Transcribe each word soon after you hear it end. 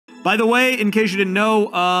By the way, in case you didn't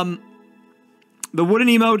know, the wooden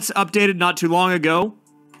emotes updated not too long ago.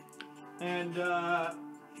 And,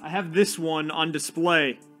 I have this one on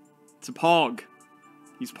display. It's a pog.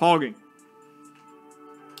 He's pogging.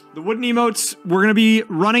 The wooden emotes, we're going to be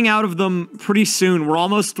running out of them pretty soon. We're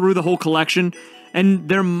almost through the whole collection. And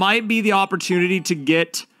there might be the opportunity to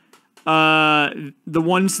get the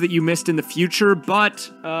ones that you missed in the future. But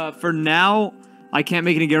for now, I can't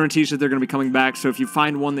make any guarantees that they're going to be coming back. So if you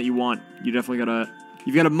find one that you want, you definitely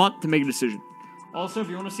you've got a month to make a decision. Also, if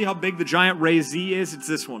you want to see how big the giant Ray Z is, it's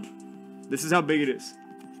this one. This is how big it is.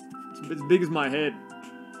 It's as big as my head.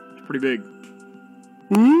 It's pretty big.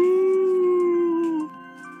 Ooh.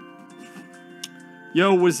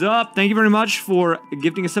 Yo, what's up? Thank you very much for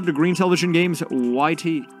gifting a sub to Green Television Games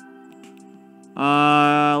YT.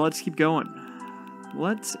 Let's keep going.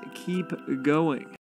 Let's keep going.